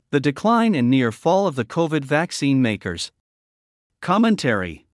The decline and near fall of the COVID vaccine makers.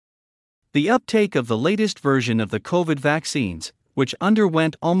 Commentary. The uptake of the latest version of the COVID vaccines, which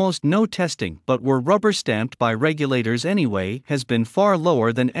underwent almost no testing but were rubber-stamped by regulators anyway, has been far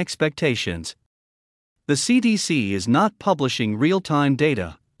lower than expectations. The CDC is not publishing real-time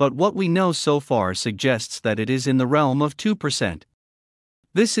data, but what we know so far suggests that it is in the realm of 2%.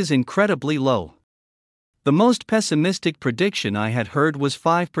 This is incredibly low. The most pessimistic prediction I had heard was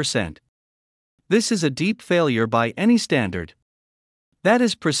 5%. This is a deep failure by any standard. That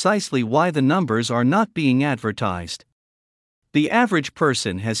is precisely why the numbers are not being advertised. The average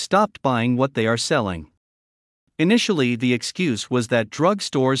person has stopped buying what they are selling. Initially, the excuse was that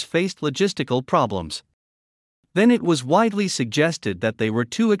drugstores faced logistical problems. Then it was widely suggested that they were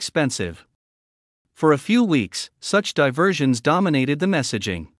too expensive. For a few weeks, such diversions dominated the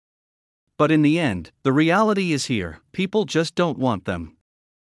messaging. But in the end, the reality is here: people just don't want them.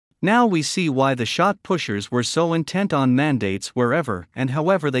 Now we see why the shot pushers were so intent on mandates wherever and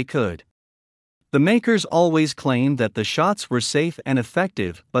however they could. The makers always claimed that the shots were safe and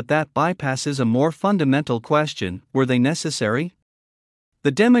effective, but that bypasses a more fundamental question: were they necessary?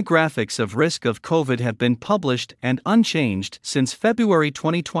 The demographics of risk of COVID have been published and unchanged since February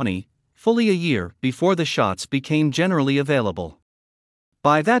 2020, fully a year before the shots became generally available.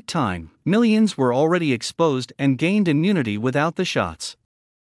 By that time, millions were already exposed and gained immunity without the shots.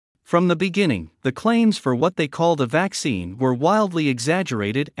 From the beginning, the claims for what they called a vaccine were wildly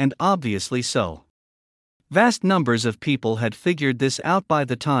exaggerated, and obviously so. Vast numbers of people had figured this out by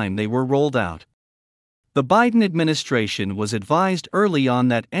the time they were rolled out. The Biden administration was advised early on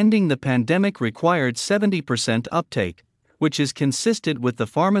that ending the pandemic required 70% uptake, which is consistent with the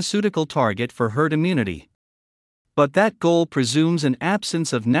pharmaceutical target for herd immunity. But that goal presumes an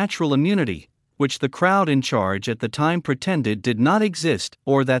absence of natural immunity, which the crowd in charge at the time pretended did not exist,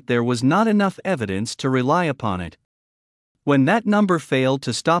 or that there was not enough evidence to rely upon it. When that number failed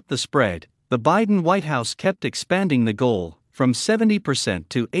to stop the spread, the Biden White House kept expanding the goal, from 70%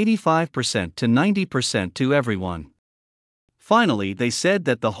 to 85% to 90% to everyone. Finally, they said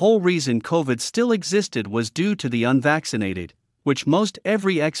that the whole reason COVID still existed was due to the unvaccinated, which most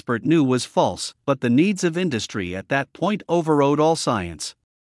every expert knew was false, but the needs of industry at that point overrode all science.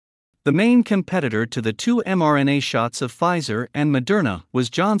 The main competitor to the two mRNA shots of Pfizer and Moderna was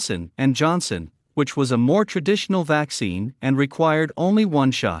Johnson & Johnson, which was a more traditional vaccine and required only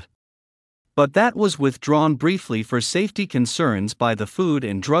one shot. But that was withdrawn briefly for safety concerns by the Food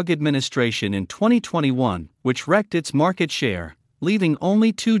and Drug Administration in 2021, which wrecked its market share, leaving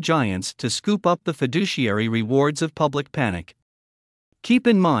only two giants to scoop up the fiduciary rewards of public panic. Keep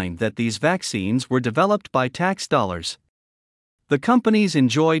in mind that these vaccines were developed by tax dollars. The companies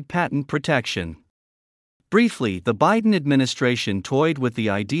enjoyed patent protection. Briefly, the Biden administration toyed with the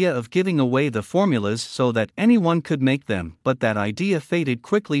idea of giving away the formulas so that anyone could make them, but that idea faded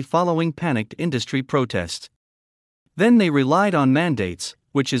quickly following panicked industry protests. Then they relied on mandates,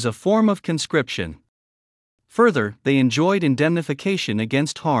 which is a form of conscription. Further, they enjoyed indemnification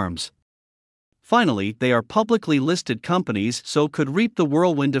against harms. Finally, they are publicly listed companies, so could reap the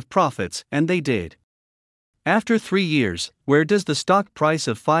whirlwind of profits, and they did. After 3 years, where does the stock price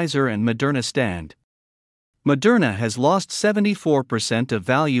of Pfizer and Moderna stand? Moderna has lost 74% of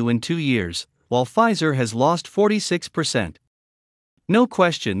value in 2 years, while Pfizer has lost 46%. No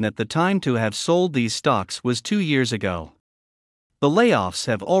question that the time to have sold these stocks was 2 years ago. The layoffs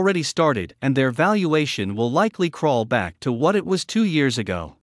have already started, and their valuation will likely crawl back to what it was 2 years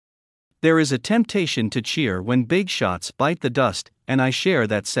ago. There is a temptation to cheer when big shots bite the dust, and I share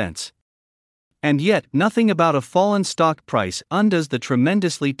that sense. And yet, nothing about a fallen stock price undoes the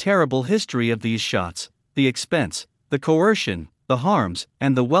tremendously terrible history of these shots, the expense, the coercion, the harms,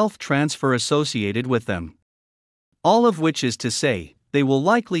 and the wealth transfer associated with them. All of which is to say, they will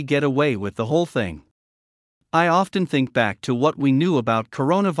likely get away with the whole thing. I often think back to what we knew about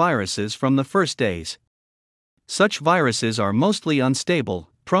coronaviruses from the first days. Such viruses are mostly unstable,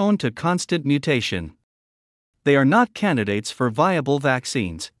 prone to constant mutation. They are not candidates for viable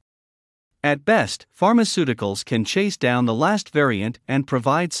vaccines. At best, pharmaceuticals can chase down the last variant and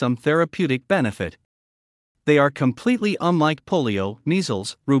provide some therapeutic benefit. They are completely unlike polio,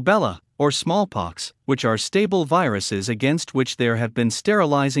 measles, rubella, or smallpox, which are stable viruses against which there have been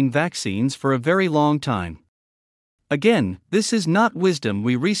sterilizing vaccines for a very long time. Again, this is not wisdom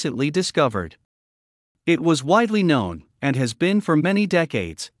we recently discovered. It was widely known, and has been for many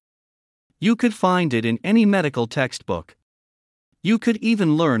decades. You could find it in any medical textbook. You could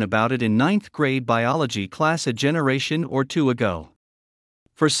even learn about it in 9th grade biology class a generation or two ago.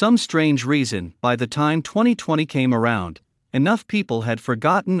 For some strange reason, by the time 2020 came around, enough people had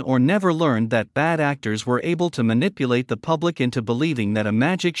forgotten or never learned that bad actors were able to manipulate the public into believing that a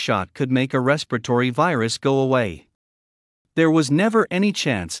magic shot could make a respiratory virus go away. There was never any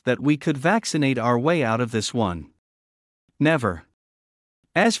chance that we could vaccinate our way out of this one. Never.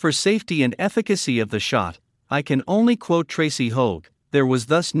 As for safety and efficacy of the shot, I can only quote Tracy Hogue: "There was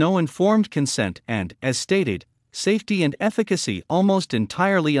thus no informed consent and, as stated, safety and efficacy almost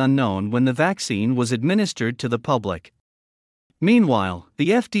entirely unknown when the vaccine was administered to the public." Meanwhile,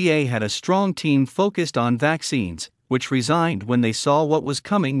 the FDA had a strong team focused on vaccines, which resigned when they saw what was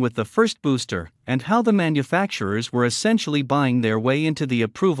coming with the first booster, and how the manufacturers were essentially buying their way into the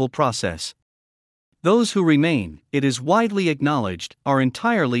approval process. Those who remain, it is widely acknowledged, are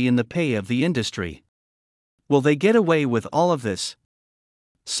entirely in the pay of the industry. Will they get away with all of this?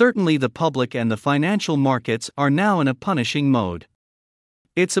 Certainly the public and the financial markets are now in a punishing mode.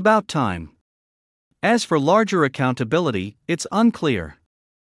 It's about time. As for larger accountability, it's unclear.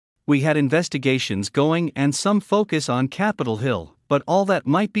 We had investigations going and some focus on Capitol Hill, but all that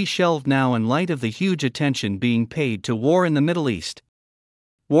might be shelved now in light of the huge attention being paid to war in the Middle East.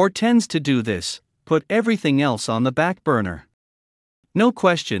 War tends to do this, put everything else on the back burner. No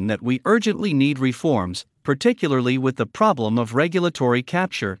question that we urgently need reforms, particularly with the problem of regulatory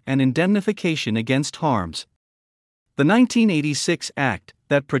capture and indemnification against harms. The 1986 Act,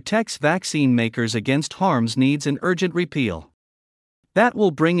 that protects vaccine makers against harms, needs an urgent repeal. That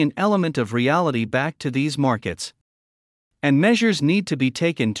will bring an element of reality back to these markets. And measures need to be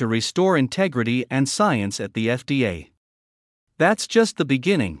taken to restore integrity and science at the FDA. That's just the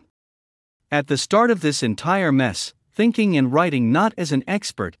beginning. At the start of this entire mess, thinking and writing not as an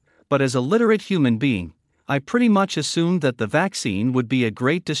expert, but as a literate human being, I pretty much assumed that the vaccine would be a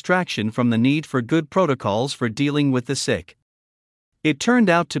great distraction from the need for good protocols for dealing with the sick. It turned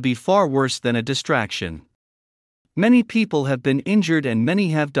out to be far worse than a distraction. Many people have been injured and many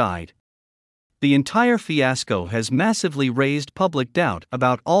have died. The entire fiasco has massively raised public doubt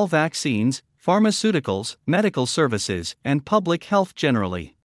about all vaccines, pharmaceuticals, medical services, and public health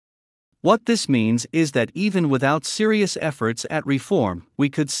generally. What this means is that even without serious efforts at reform, we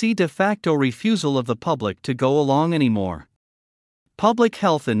could see de facto refusal of the public to go along anymore. Public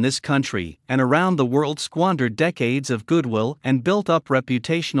health in this country and around the world squandered decades of goodwill and built up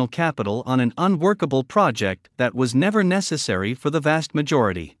reputational capital on an unworkable project that was never necessary for the vast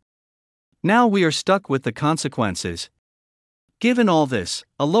majority. Now we are stuck with the consequences. Given all this,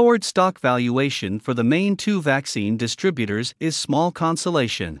 a lowered stock valuation for the main two vaccine distributors is small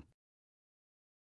consolation.